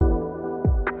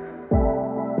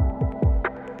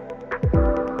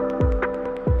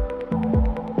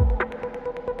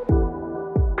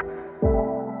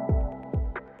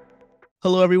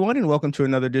Hello, everyone, and welcome to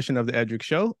another edition of the Edric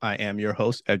Show. I am your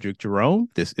host, Edric Jerome.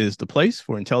 This is the place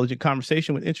for intelligent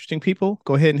conversation with interesting people.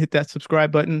 Go ahead and hit that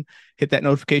subscribe button, hit that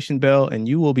notification bell, and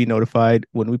you will be notified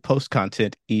when we post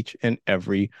content each and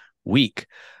every week.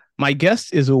 My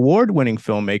guest is award-winning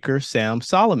filmmaker Sam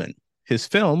Solomon. His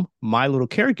film, My Little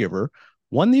Caregiver,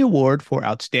 won the award for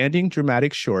Outstanding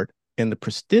Dramatic Short in the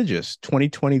prestigious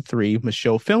 2023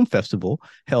 Michaud Film Festival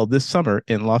held this summer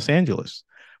in Los Angeles.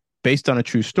 Based on a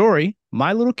true story,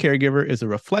 My Little Caregiver is a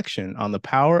reflection on the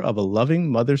power of a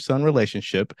loving mother-son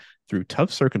relationship through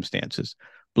tough circumstances,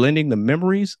 blending the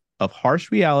memories of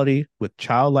harsh reality with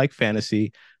childlike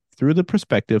fantasy through the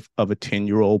perspective of a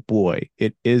 10-year-old boy.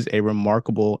 It is a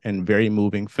remarkable and very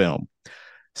moving film.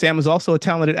 Sam is also a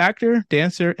talented actor,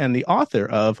 dancer, and the author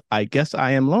of I Guess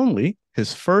I Am Lonely,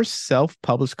 his first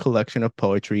self-published collection of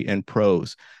poetry and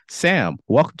prose. Sam,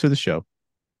 welcome to the show.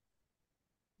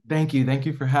 Thank you. Thank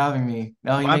you for having me.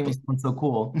 Oh, you My make me sound so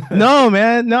cool. No,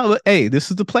 man. No, hey,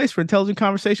 this is the place for intelligent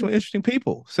conversation with interesting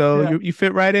people. So Yeah. you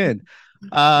fit right in.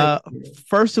 Thank Uh, you.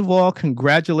 First of all,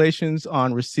 congratulations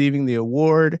on receiving the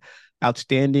award,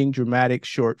 Outstanding Dramatic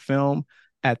Short Film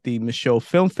at the Michaud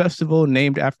Film Festival,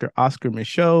 named after Oscar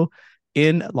Michaud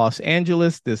in Los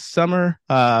Angeles this summer.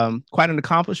 Quite an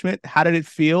accomplishment. How did it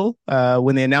feel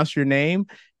when they announced your name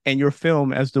and your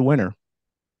film as the winner?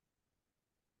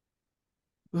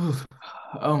 Oof.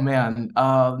 Oh man.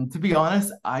 To be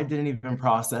honest, I didn't even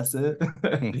process it.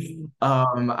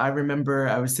 Hmm. I remember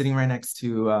I was sitting right next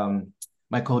to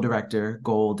my co-director,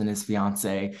 Gold, and his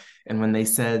fiance, and when they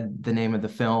said the name of the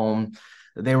film,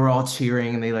 they were all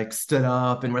cheering and they like stood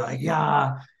up and were like,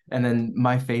 yeah. And then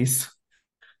my face,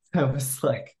 I was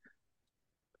like,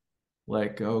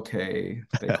 okay,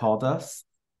 they called us.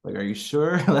 Like, are you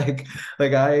sure? Like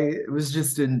I was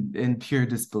just in pure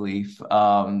disbelief.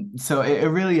 So it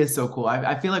really is so cool.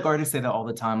 I feel like artists say that all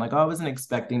the time. Like, oh, I wasn't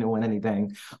expecting to win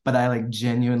anything, but I like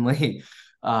genuinely,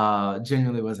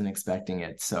 genuinely wasn't expecting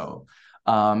it. So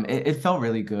it felt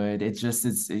really good. It's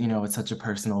such a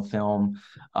personal film.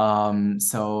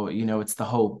 So it's the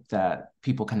hope that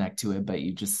people connect to it, but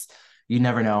you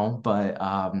never know. But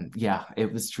yeah,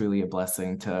 it was truly a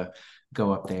blessing to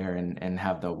go up there and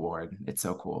have the award. It's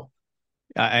so cool.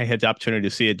 I had the opportunity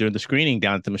to see it during the screening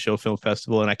down at the Michaud Film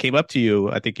Festival, and I came up to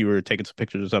you. I think you were taking some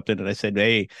pictures or something, and I said,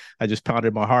 "Hey," I just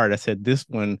pounded my heart. I said, "This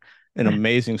one, an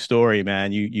amazing story,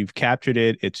 man. You've captured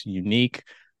it. It's unique.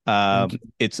 Thank you.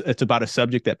 It's about a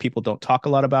subject that people don't talk a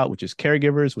lot about, which is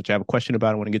caregivers, which I have a question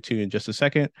about. I want to get to in just a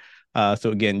second.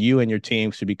 So again, you and your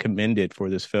team should be commended for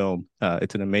this film.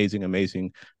 It's an amazing,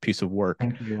 amazing piece of work.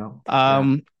 Thank you. Yeah.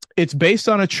 Um, it's based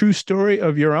on a true story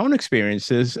of your own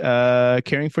experiences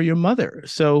caring for your mother.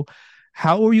 So,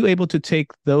 how were you able to take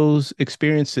those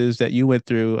experiences that you went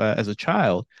through as a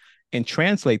child and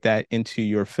translate that into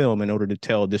your film in order to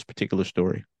tell this particular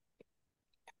story?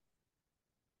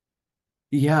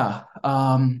 Yeah.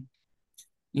 I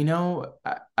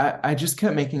just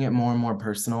kept making it more and more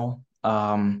personal.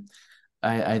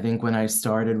 I think when I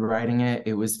started writing it,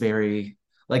 it was very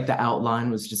like the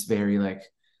outline was just very like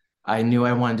I knew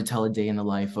I wanted to tell a day in the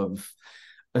life of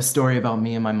a story about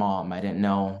me and my mom. I didn't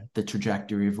know the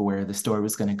trajectory of where the story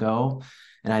was going to go.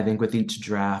 And I think with each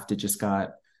draft, it just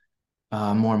got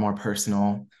more and more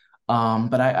personal.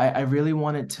 But I really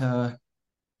wanted to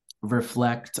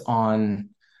reflect on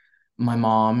my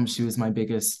mom. She was my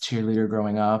biggest cheerleader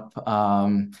growing up.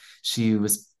 She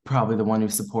was probably the one who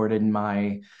supported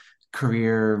my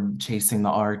career chasing the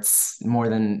arts more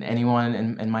than anyone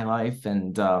in my life.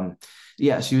 And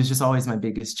yeah, she was just always my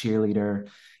biggest cheerleader.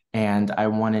 And I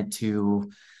wanted to,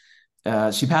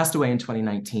 she passed away in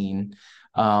 2019.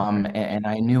 And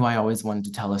I knew I always wanted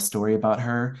to tell a story about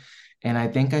her. And I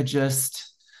think I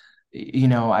just,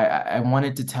 I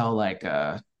wanted to tell like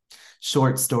a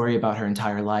short story about her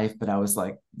entire life, but I was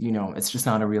like, it's just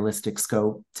not a realistic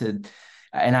scope to,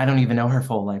 and I don't even know her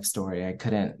full life story. I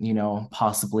couldn't,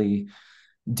 possibly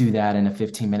do that in a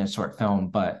 15-minute short film.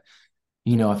 But,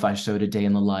 if I showed a day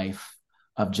in the life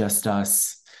of just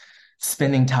us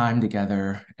spending time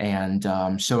together and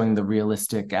showing the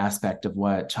realistic aspect of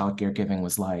what child caregiving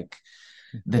was like,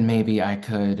 then maybe I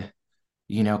could,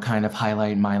 kind of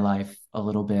highlight my life a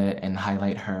little bit and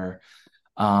highlight her.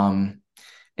 Um,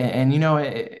 I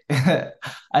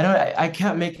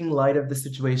kept making light of the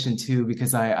situation too,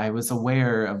 because I was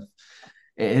aware of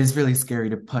it is really scary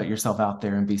to put yourself out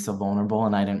there and be so vulnerable.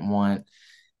 And I didn't want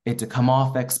it to come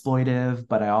off exploitive,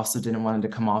 but I also didn't want it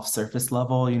to come off surface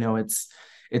level.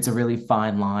 It's a really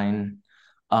fine line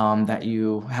that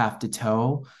you have to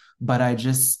toe. But I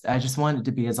just wanted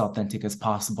to be as authentic as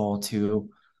possible to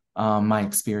my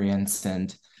experience.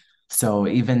 And So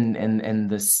even in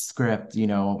the script,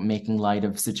 making light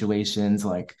of situations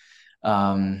like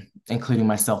including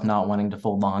myself not wanting to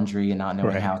fold laundry and not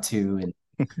knowing Right. how to, and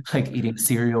like eating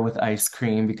cereal with ice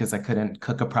cream because I couldn't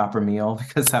cook a proper meal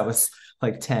because I was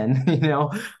like 10,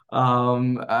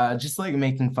 just like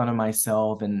making fun of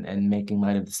myself and making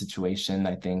light of the situation.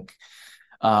 I think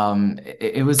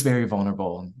it was very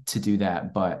vulnerable to do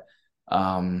that, but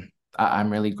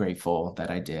I'm really grateful that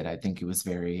I did. I think it was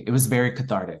very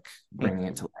cathartic bringing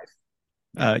it to life.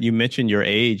 Yeah. You mentioned your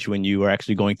age when you were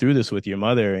actually going through this with your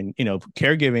mother, and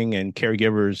caregiving and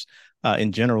caregivers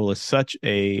in general is such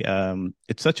a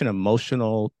it's such an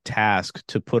emotional task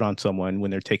to put on someone when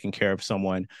they're taking care of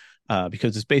someone,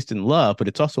 because it's based in love, but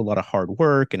it's also a lot of hard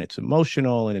work and it's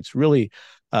emotional and it's really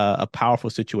a powerful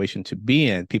situation to be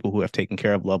in. People who have taken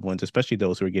care of loved ones, especially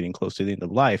those who are getting close to the end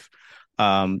of life.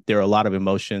 There are a lot of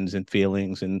emotions and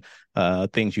feelings and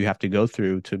things you have to go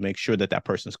through to make sure that that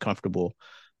person's comfortable.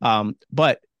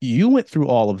 But you went through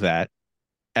all of that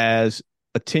as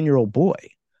a 10-year-old boy.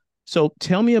 So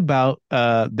tell me about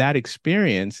that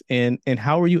experience and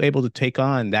how were you able to take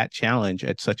on that challenge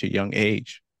at such a young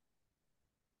age?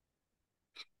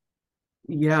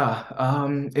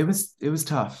 Yeah, it was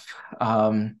tough.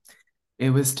 Um, it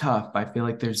was tough. I feel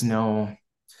like there's no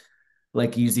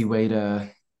like easy way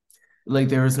to like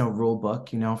there is no rule book,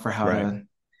 for how Right. to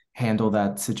handle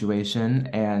that situation.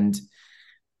 And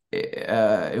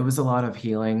it was a lot of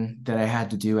healing that I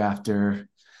had to do after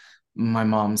my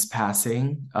mom's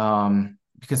passing.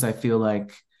 Because I feel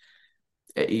like,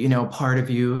 part of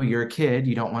you, you're a kid,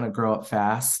 you don't want to grow up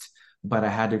fast, but I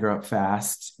had to grow up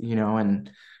fast,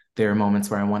 and there are moments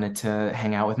where I wanted to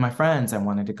hang out with my friends. I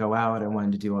wanted to go out. I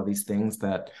wanted to do all these things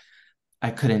that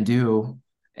I couldn't do.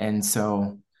 And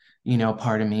so,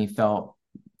 part of me felt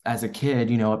as a kid,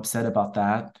 upset about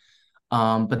that.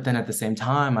 But then at the same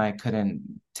time, I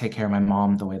couldn't take care of my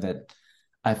mom the way that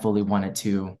I fully wanted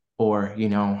to, or,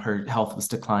 her health was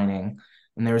declining,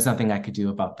 and there was nothing I could do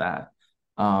about that.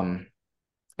 Um,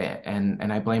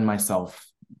 and I blamed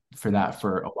myself for that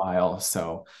for a while.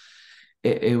 So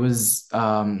it was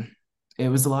a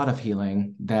lot of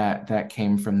healing that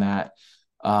came from that.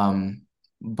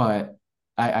 But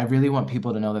I really want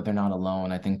people to know that they're not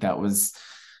alone. I think that was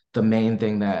the main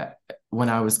thing, that when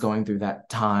I was going through that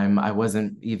time, I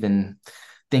wasn't even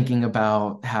thinking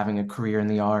about having a career in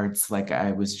the arts. Like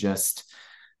I was just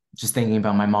thinking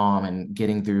about my mom and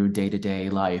getting through day-to-day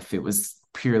life. It was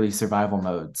purely survival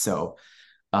mode. So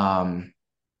um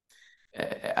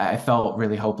I felt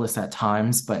really hopeless at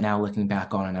times, but now looking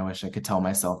back on it, I wish I could tell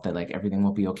myself that like everything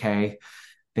will be okay.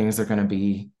 Things are going to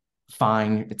be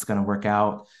fine. It's going to work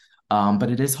out. But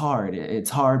it is hard. It's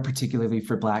hard, particularly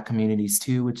for Black communities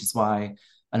too, which is why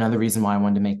another reason why I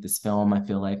wanted to make this film. I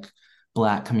feel like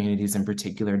Black communities in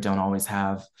particular don't always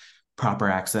have proper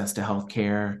access to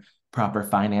healthcare, proper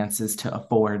finances to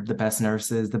afford the best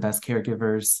nurses, the best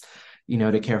caregivers,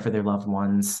 to care for their loved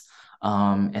ones.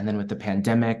 And then with the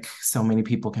pandemic, so many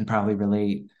people can probably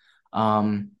relate.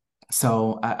 Um,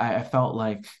 so I felt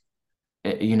like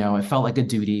it felt like a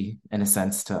duty in a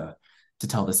sense to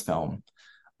tell this film.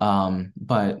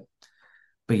 But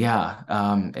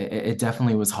yeah, it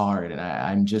definitely was hard, and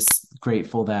I'm just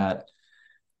grateful that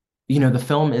the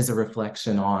film is a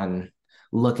reflection on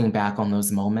looking back on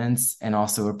those moments and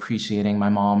also appreciating my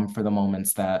mom for the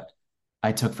moments that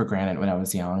I took for granted when I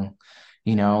was young.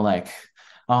 Like,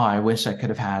 oh, I wish I could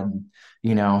have had,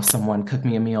 someone cook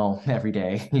me a meal every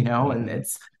day, and Mhm.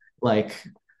 it's like,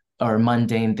 or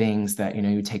mundane things that,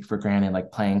 you take for granted,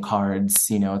 like playing cards,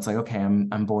 it's like, okay,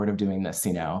 I'm bored of doing this,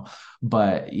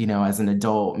 but, as an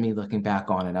adult, me looking back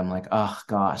on it, I'm like, oh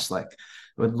gosh, like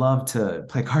I would love to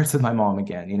play cards with my mom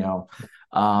again,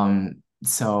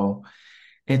 So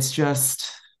it's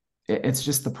just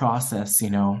the process,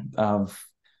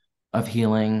 of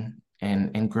healing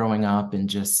and growing up and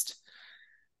just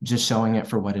showing it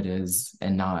for what it is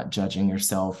and not judging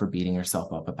yourself or beating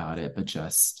yourself up about it, but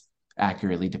just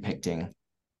accurately depicting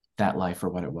that life for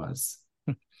what it was.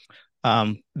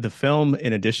 The film,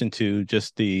 in addition to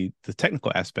just the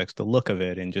technical aspects, the look of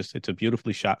it, and just it's a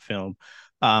beautifully shot film.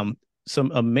 Um,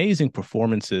 some amazing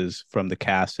performances from the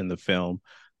cast in the film.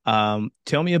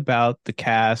 Tell me about the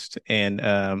cast and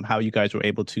how you guys were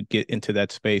able to get into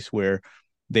that space where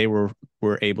they were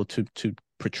able to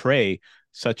portray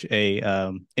such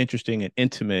a interesting and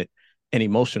intimate and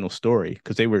emotional story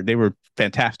because they were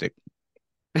fantastic.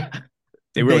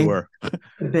 They really Thank were.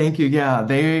 Thank you. Yeah,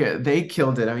 they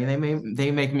killed it. I mean,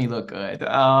 they make me look good.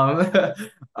 Like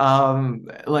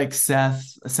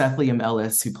Seth Liam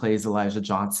Ellis, who plays Elijah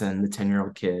Johnson, the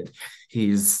 10-year-old kid,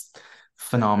 he's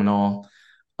phenomenal.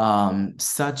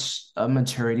 Such a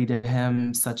maturity to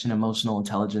him, such an emotional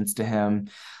intelligence to him.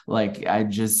 Like I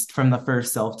just from the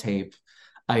first self-tape,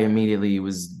 I immediately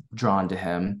was drawn to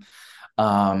him.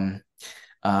 Um,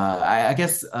 I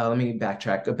guess let me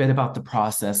backtrack a bit about the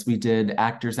process. We did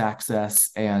Actors Access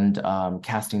and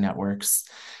casting networks.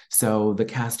 So the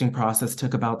casting process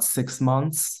took about 6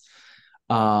 months.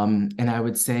 And I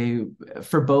would say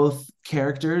for both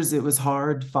characters, it was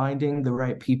hard finding the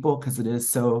right people because it is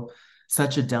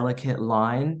such a delicate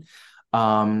line.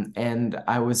 And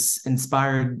I was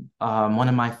inspired. One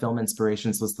of my film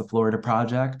inspirations was the Florida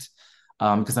Project,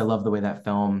 because I love the way that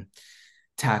film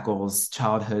tackles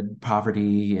childhood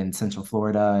poverty in Central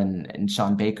Florida. And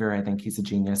Sean Baker, I think he's a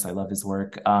genius. I love his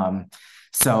work.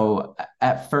 So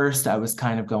at first, I was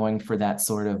kind of going for that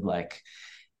sort of like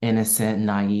innocent,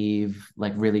 naive,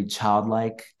 like really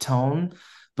childlike tone.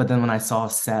 But then when I saw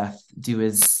Seth do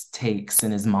his takes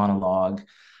and his monologue,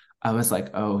 I was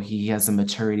like, oh, he has a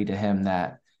maturity to him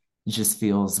that just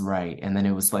feels right. And then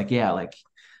it was like, yeah, like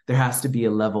there has to be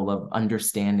a level of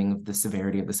understanding of the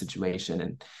severity of the situation.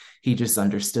 And he just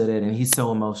understood it. And he's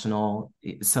so emotional,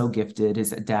 so gifted. His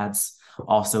dad's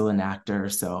also an actor.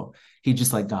 So he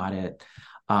just like got it.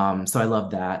 So I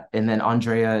love that. And then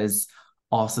Andrea is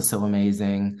also so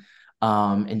amazing.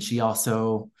 And she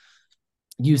also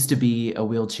used to be a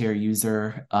wheelchair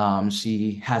user.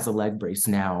 She has a leg brace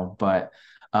now, but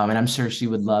and I'm sure she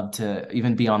would love to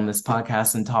even be on this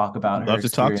podcast and talk about her Love to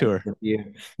talk to experience her. with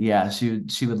you. Yeah,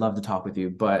 she would love to talk with you.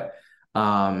 But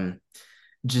um,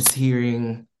 just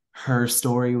hearing her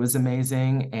story was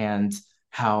amazing and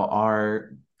how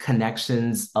our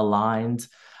connections aligned,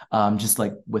 just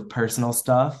like with personal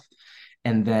stuff.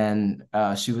 And then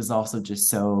she was also just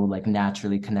so like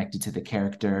naturally connected to the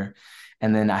character.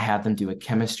 And then I had them do a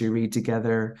chemistry read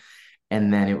together,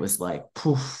 and then it was like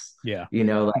poof, Yeah.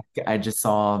 like I just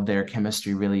saw their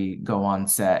chemistry really go on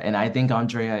set. And I think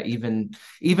Andrea even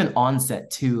on set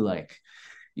too, like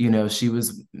she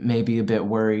was maybe a bit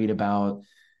worried about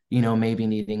maybe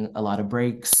needing a lot of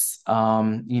breaks,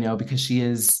 because she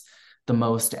is the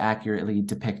most accurately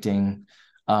depicting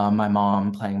my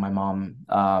mom, playing my mom.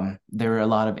 There were a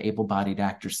lot of able-bodied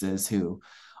actresses who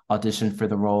auditioned for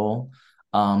the role,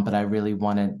 but I really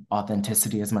wanted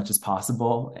authenticity as much as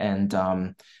possible. And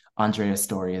Andrea's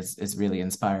story is really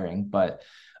inspiring. But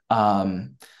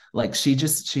like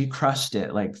she crushed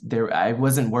it. Like I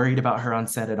wasn't worried about her on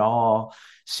set at all.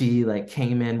 She like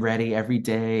came in ready every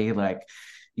day. Like,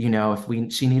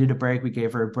 if she needed a break, we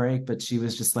gave her a break, but she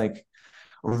was just like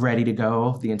ready to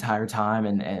go the entire time.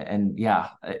 And yeah,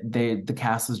 the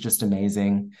cast was just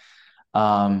amazing.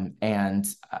 And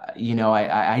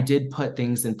I did put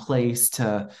things in place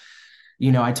to,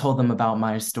 I told them about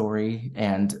my story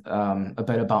and a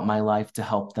bit about my life to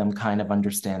help them kind of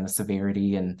understand the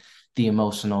severity and the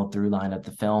emotional through line of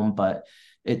the film. But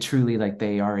it truly, like,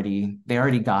 they already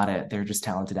got it. They're just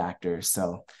talented actors,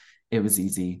 so it was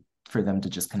easy for them to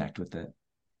just connect with it.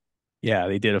 Yeah,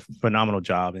 they did a phenomenal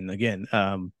job. And again,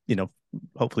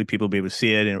 hopefully people will be able to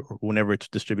see it and whenever it's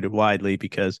distributed widely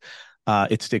because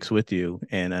it sticks with you.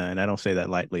 And I don't say that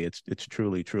lightly. It's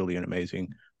truly, truly an amazing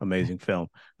film.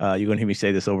 You're gonna hear me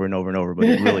say this over and over and over, but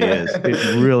it really is.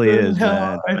 It really is, No,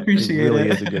 man. I It appreciate really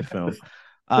it. is a good film.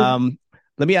 Um,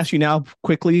 Let me ask you now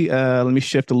quickly. Let me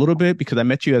shift a little bit because I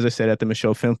met you, as I said, at the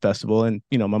Michaud Film Festival, and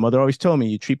my mother always told me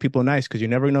you treat people nice because you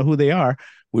never know who they are.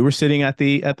 We were sitting at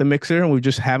the mixer and we were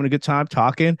just having a good time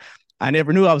talking. I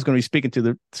never knew I was going to be speaking to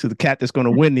the cat that's going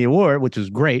to win the award, which is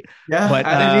great. Yeah, But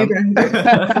I didn't either.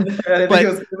 I didn't think it but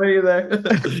was gonna be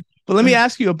either. but let me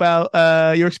ask you about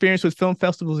your experience with film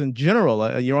festivals in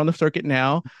general. You're on the circuit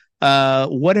now.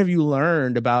 What have you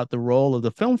learned about the role of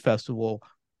the film festival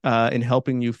in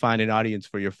helping you find an audience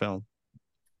for your film?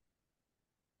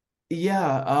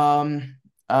 Yeah,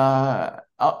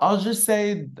 I'll just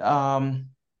say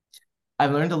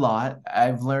I've learned a lot.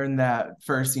 I've learned that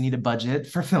first you need a budget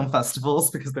for film festivals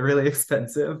because they're really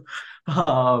expensive.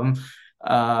 Um,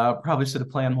 Probably should have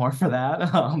planned more for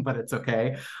that, but it's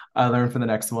okay. I learned for the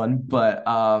next one. But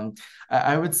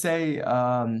I would say,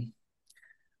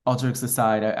 all jokes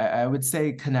aside, I would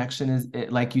say connection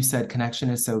like you said,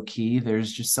 connection is so key.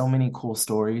 There's just so many cool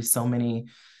stories, so many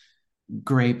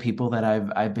great people that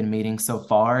I've been meeting so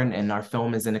far, and our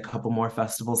film is in a couple more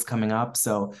festivals coming up,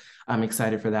 so I'm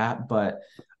excited for that. But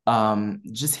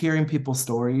just hearing people's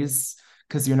stories,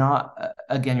 because you're not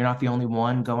the only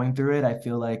one going through it. I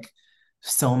feel like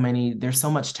there's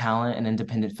so much talent in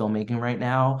independent filmmaking right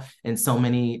now, and so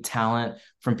many talent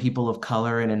from people of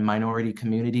color and in minority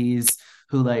communities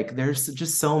who, like, there's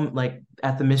just so, like,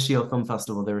 at the Michio Film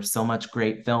Festival there were so much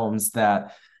great films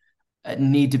that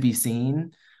need to be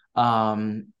seen.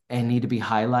 and need to be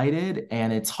highlighted.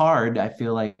 And it's hard. I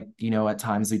feel like, at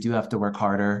times we do have to work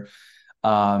harder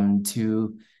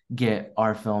to get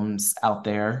our films out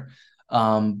there.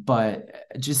 But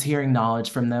just hearing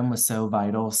knowledge from them was so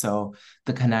vital. So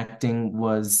the connecting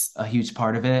was a huge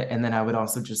part of it. And then I would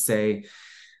also just say,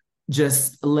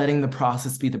 just letting the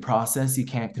process be the process. You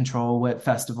can't control what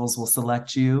festivals will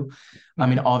select you. I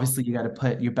mean, obviously you got to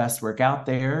put your best work out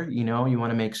there. You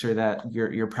want to make sure that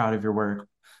you're proud of your work,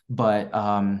 but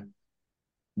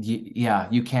yeah,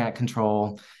 you can't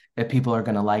control if people are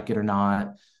going to like it or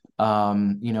not.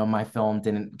 My film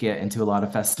didn't get into a lot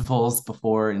of festivals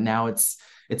before. Now it's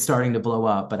starting to blow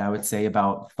up, but I would say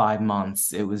about 5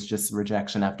 months, it was just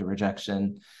rejection after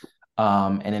rejection.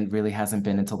 And it really hasn't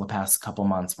been until the past couple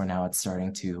months where now it's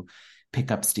starting to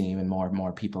pick up steam and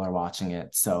more people are watching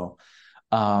it. So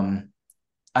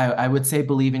I would say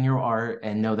believe in your art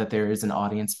and know that there is an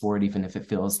audience for it, even if it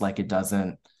feels like it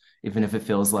doesn't, even if it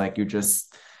feels like you're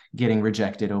just getting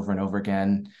rejected over and over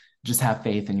again. Just have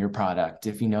faith in your product.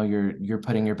 If you know you're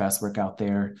putting your best work out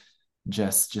there,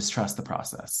 just trust the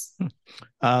process.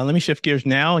 Let me shift gears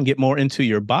now and get more into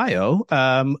your bio.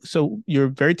 So you're a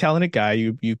very talented guy.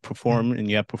 You perform and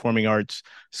you have performing arts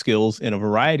skills in a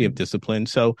variety of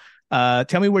disciplines. So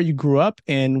tell me where you grew up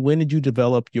and when did you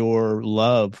develop your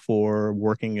love for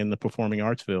working in the performing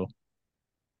arts field?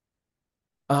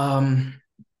 Um,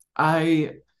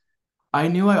 I I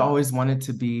knew I always wanted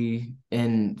to be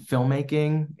in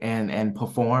filmmaking and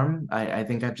perform. I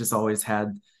think I've just always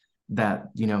had that,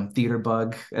 theater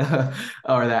bug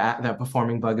or that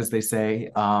performing bug, as they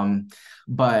say.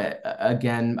 But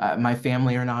again, my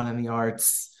family are not in the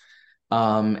arts,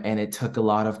 and it took a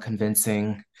lot of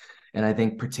convincing. And I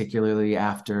think particularly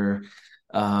after,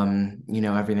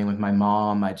 everything with my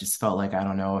mom, I just felt like I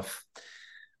don't know if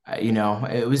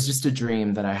it was just a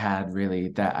dream that I had really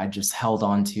that I just held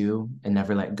on to and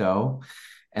never let go.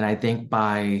 And I think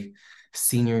by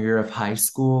senior year of high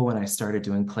school, when I started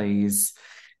doing plays,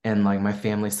 and like my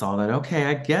family saw that, okay,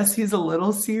 I guess he's a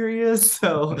little serious.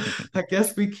 So I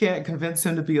guess we can't convince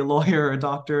him to be a lawyer or a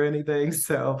doctor or anything.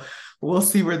 So we'll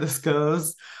see where this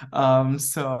goes.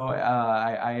 So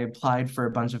I applied for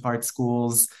a bunch of art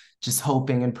schools, just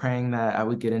hoping and praying that I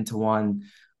would get into one.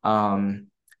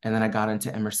 And then I got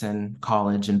into Emerson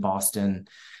College in Boston,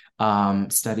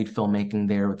 studied filmmaking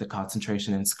there with a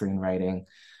concentration in screenwriting.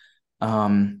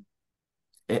 Um,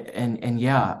 and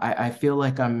yeah, I feel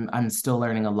like I'm still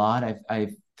learning a lot.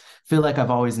 I feel like I've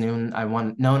always known I've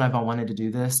wanted to do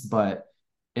this, but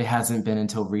it hasn't been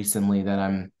until recently that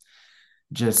I'm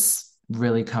just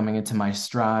really coming into my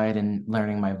stride and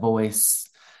learning my voice,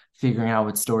 figuring out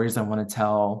what stories I want to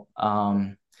tell.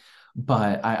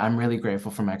 But I'm really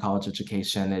grateful for my college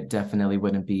education. It definitely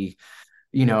wouldn't be,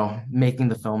 making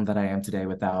the film that I am today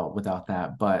without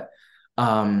that. But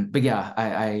yeah,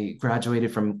 I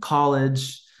graduated from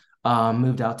college,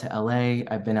 moved out to LA.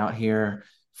 I've been out here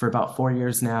for about 4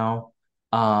 years now.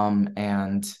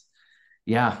 And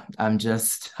yeah, I'm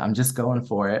just going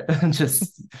for it.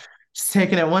 Just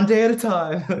taking it one day at a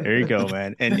There you time. go,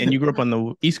 man. And you grew up on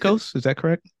the East Coast, is that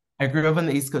correct? I grew up on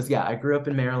the East Coast. Yeah, I grew up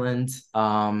in Maryland.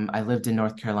 I lived in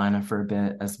North Carolina for a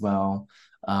bit as well.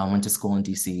 Went to school in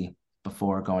DC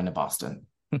before going to Boston.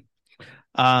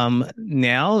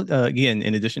 Now, again,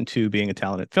 in addition to being a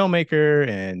talented filmmaker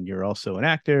and you're also an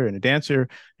actor and a dancer,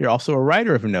 you're also a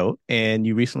writer of note. And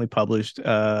you recently published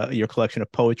your collection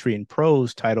of poetry and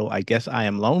prose titled I Guess I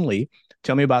Am Lonely.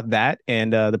 Tell me about that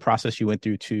and the process you went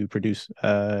through to produce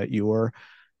your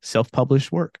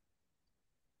self-published work.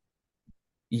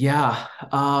 Yeah,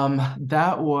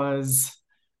 that was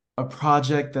a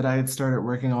project that I had started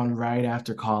working on right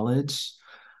after college.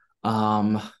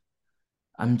 Um,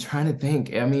 I'm trying to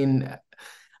think. I mean,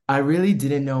 I really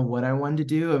didn't know what I wanted to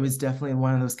do. It was definitely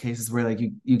one of those cases where like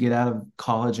you get out of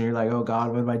college and you're like, oh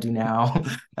God, what do I do now?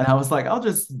 And I was like, I'll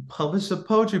just publish a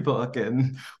poetry book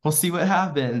and we'll see what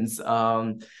happens.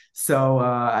 So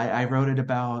I wrote it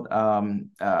about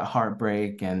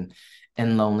heartbreak and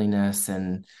loneliness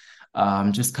and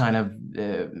just kind of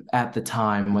at the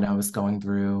time when I was going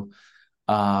through,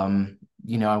 I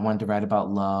wanted to write about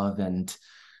love and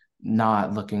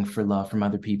not looking for love from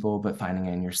other people, but finding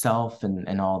it in yourself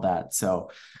and all that.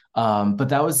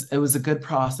 But it was a good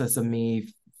process of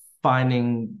me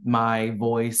finding my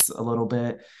voice a little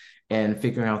bit and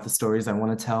figuring out the stories I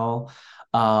want to tell.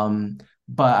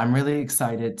 But I'm really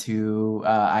excited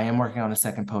I am working on a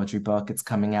second poetry book. It's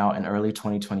coming out in early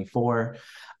 2024.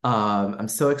 I'm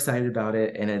so excited about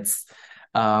it. And it's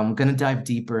going to dive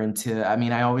deeper into, I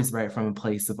mean, I always write from a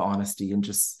place of honesty and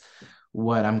just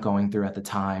what I'm going through at the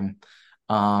time.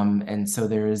 And so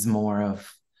there is more of,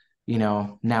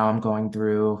 now I'm going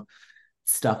through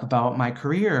stuff about my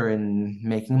career and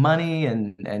making money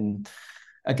and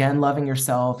again, loving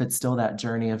yourself. It's still that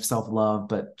journey of self-love,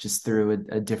 but just through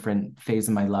a different phase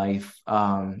of my life.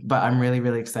 But I'm really,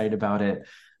 really excited about it.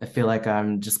 I feel like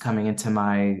I'm just coming into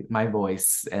my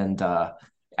voice, and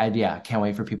yeah, can't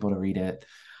wait for people to read it.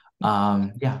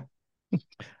 Yeah.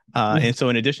 And so,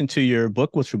 in addition to your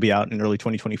book, which will be out in early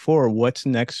 2024, what's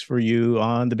next for you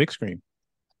on the big screen?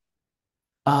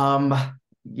 Um,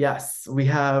 yes, we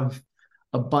have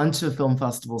a bunch of film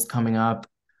festivals coming up.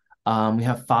 We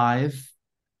have five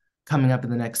coming up in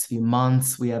the next few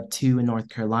months. We have two in North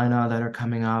Carolina that are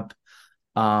coming up.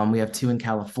 We have two in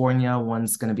California.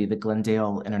 One's going to be the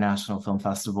Glendale International Film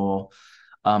Festival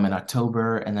in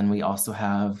October. And then we also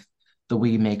have the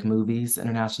We Make Movies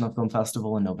International Film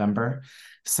Festival in November.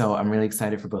 So I'm really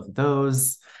excited for both of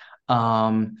those.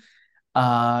 Um,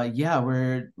 yeah,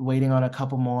 we're waiting on a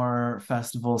couple more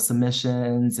festival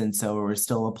submissions. And so we're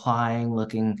still applying,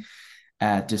 looking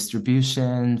at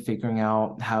distribution, figuring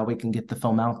out how we can get the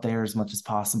film out there as much as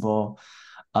possible.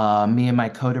 Me and my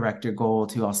co-director goal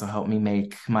to also help me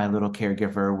make My Little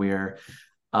Caregiver.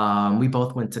 We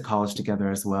both went to college together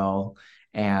as well,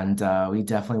 and we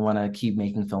definitely want to keep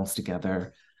making films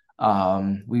together.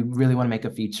 We really want to make a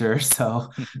feature, so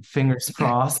fingers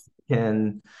crossed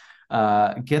can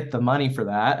get the money for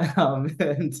that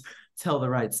and tell the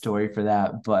right story for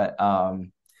that. But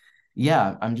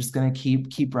yeah, I'm just gonna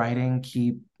keep writing,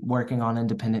 keep working on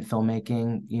independent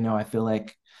filmmaking. I feel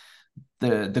like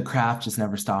the craft just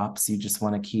never stops. I just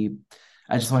want to keep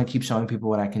showing people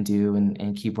what I can do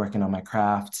and keep working on my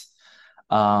craft.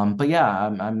 But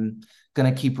yeah, I'm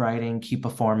gonna keep writing, keep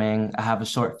performing. I have a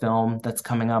short film that's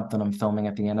coming up that I'm filming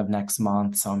at the end of next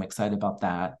month, so I'm excited about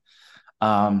that.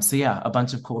 So yeah, a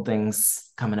bunch of cool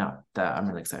things coming up that I'm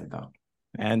really excited about.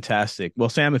 Fantastic. Well,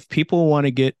 Sam, if people want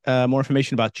to get more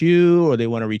information about you or they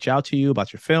want to reach out to you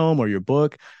about your film or your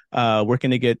book, where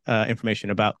can they get information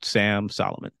about Sam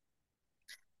Solomon?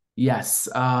 Yes.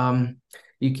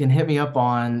 You can hit me up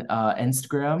on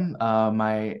Instagram.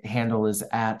 My handle is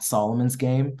at Solomon's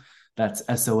Game. That's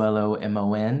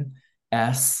SOLOMON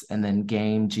and then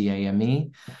game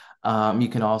GAME. You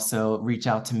can also reach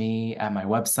out to me at my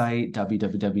website,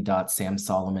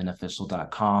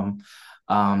 www.samsolomonofficial.com.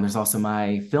 There's also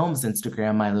my film's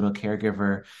Instagram, My Little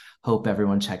Caregiver. Hope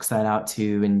everyone checks that out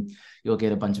too, and you'll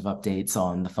get a bunch of updates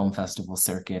on the film festival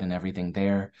circuit and everything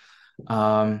there.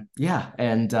 Yeah,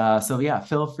 and so yeah,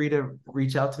 feel free to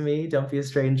reach out to me. Don't be a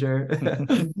stranger.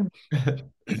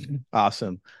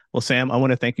 Awesome. Well, Sam, I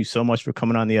want to thank you so much for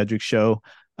coming on the Edric Show.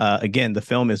 Again, the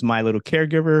film is My Little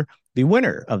Caregiver, the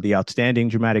winner of the Outstanding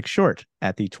Dramatic Short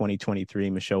at the 2023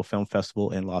 Michelle Film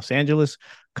Festival in Los Angeles,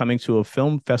 coming to a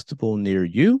film festival near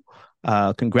you.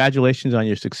 Congratulations on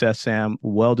your success, Sam.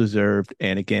 Well deserved.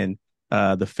 And again,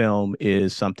 the film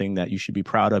is something that you should be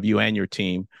proud of, you and your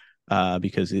team,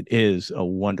 because it is a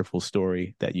wonderful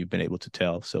story that you've been able to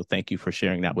tell. So thank you for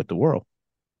sharing that with the world.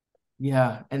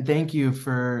 Yeah, and thank you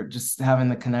for just having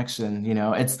the connection.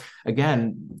 It's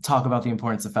again, talk about the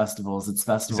importance of festivals. It's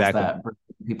festivals Exactly. that bring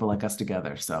people like us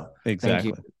together. So thank you.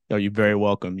 Exactly. Oh, you're very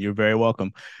welcome. You're very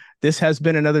welcome. This has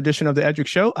been another edition of the Edric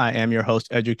Show. I am your host,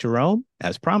 Edric Jerome.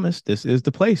 As promised, this is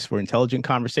the place for intelligent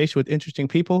conversation with interesting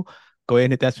people. Go ahead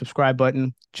and hit that subscribe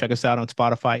button. Check us out on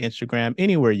Spotify, Instagram,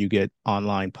 anywhere you get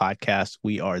online podcasts.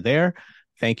 We are there.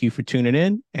 Thank you for tuning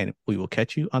in, and we will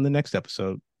catch you on the next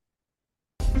episode.